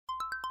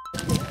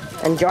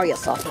Enjoy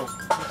yourself.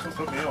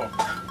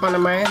 Money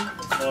man.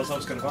 Well, I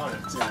was going to buy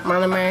it.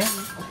 Money man.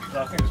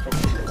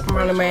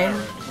 Money man.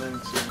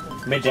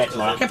 Midget,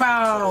 man.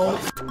 Kapow!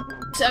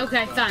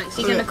 Okay, thanks.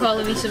 You're gonna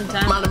call me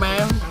sometime. Money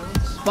man.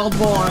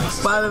 Baltimore.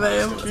 Money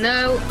man.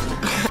 No.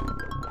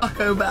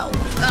 Taco Bell.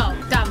 Oh,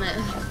 damn it.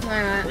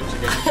 Alright.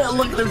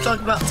 Look at him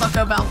talking about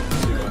Taco Bell.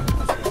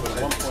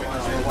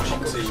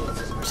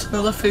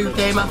 Another food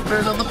game after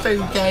another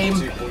food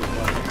game.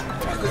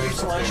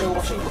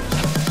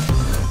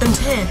 And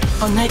here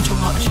on Nature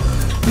Watch,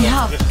 we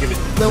have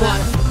the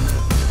one.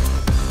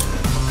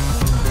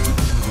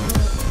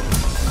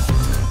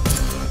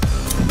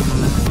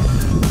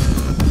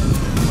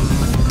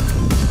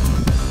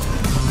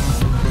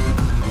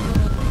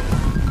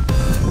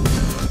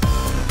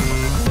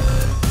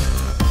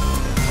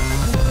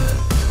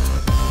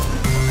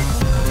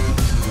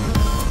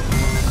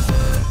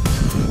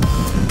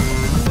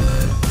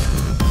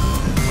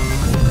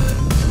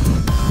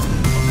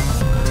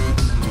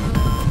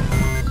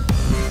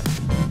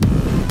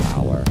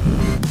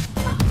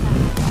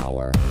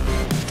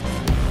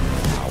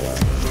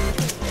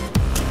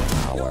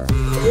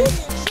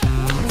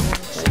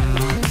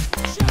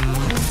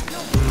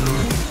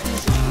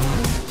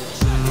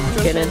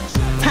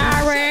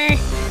 Harry!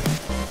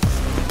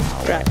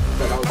 Right.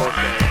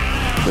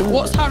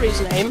 What's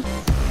Harry's name?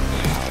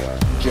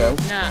 Joe.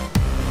 Nah.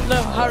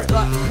 No, Harry,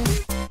 like...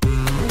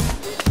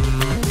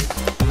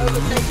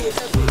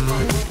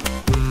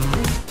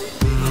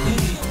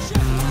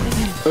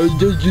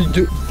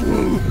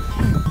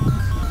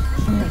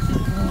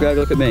 Greg,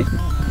 look at me.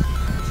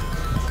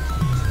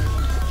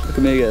 Look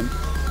at me again.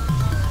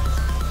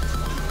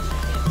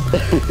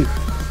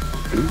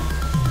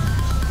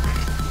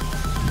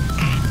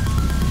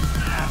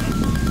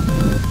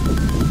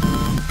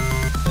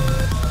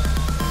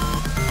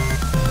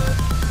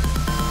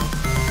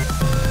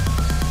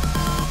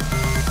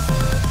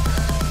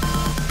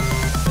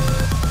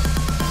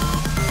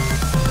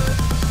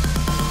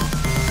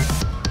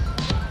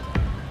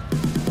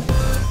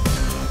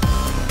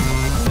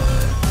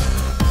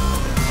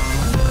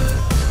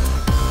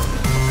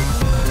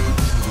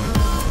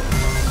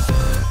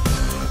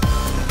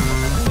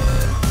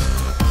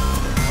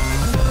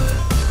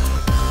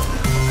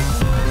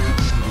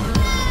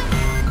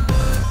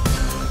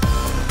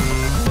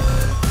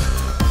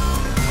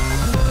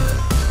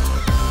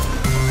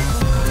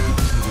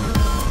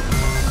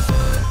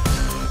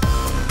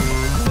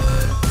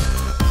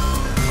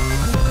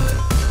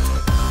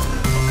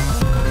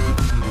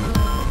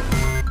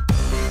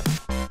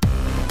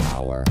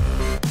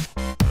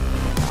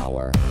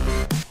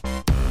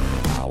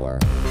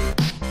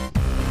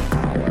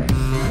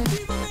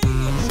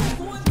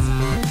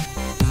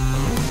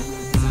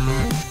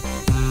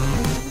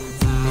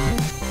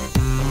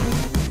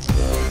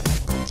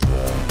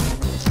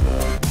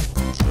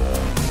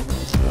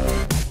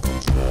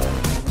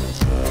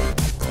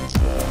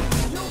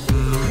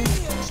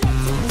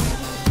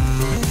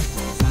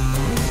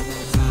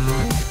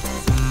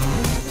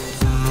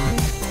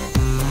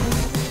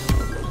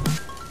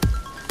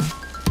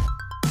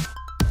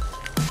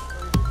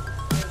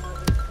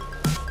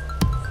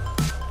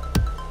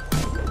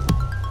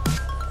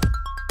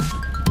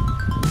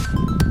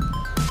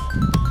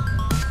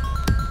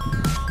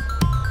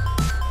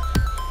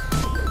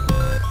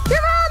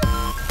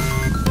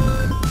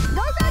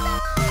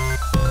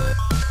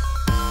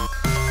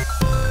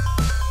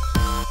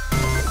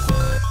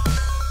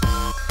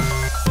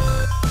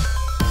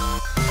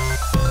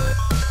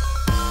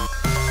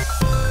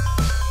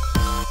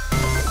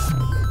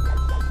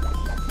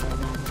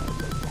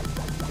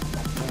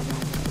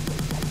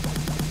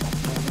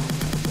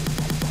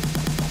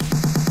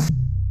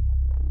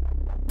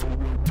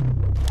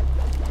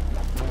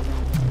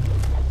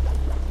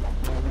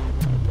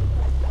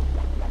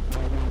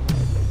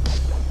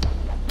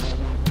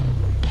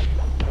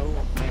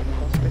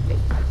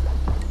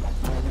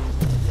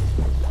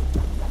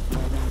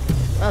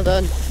 Well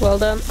done. Well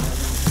done.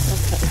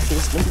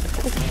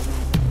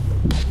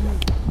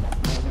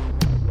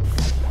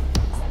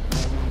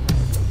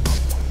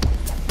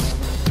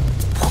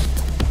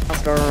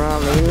 Let's go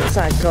around the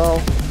inside goal.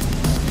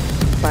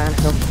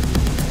 Final.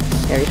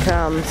 Here he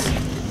comes.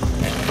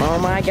 Oh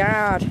my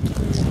god.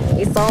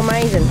 He's so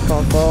amazing.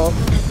 Fall, fall.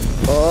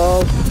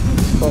 Fall.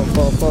 Fall,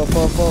 fall, fall,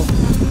 fall, fall.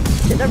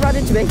 Shouldn't have run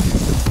into me.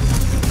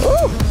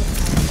 Ooh!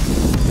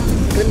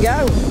 Let him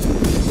go.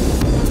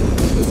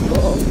 He's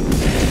fall.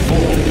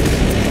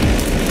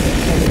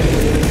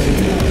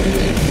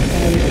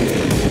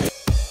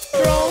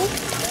 Roll.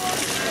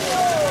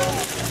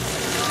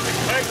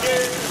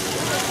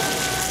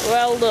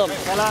 Well done.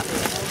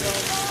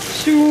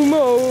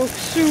 Sumo,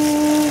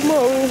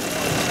 sumo.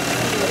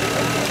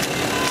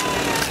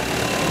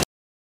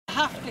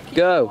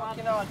 Go.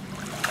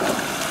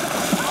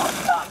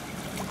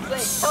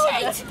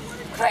 Shit!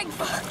 Craig!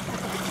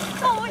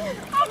 Oh,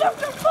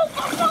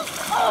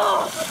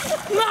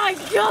 my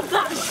god,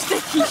 that's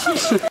sticky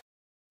shit!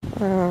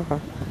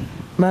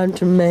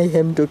 Mountain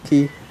Mayhem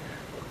ducky.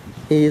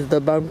 He's the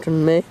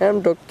Mountain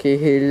Mayhem ducky.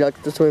 He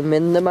likes to swim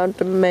in the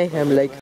Mountain Mayhem lake.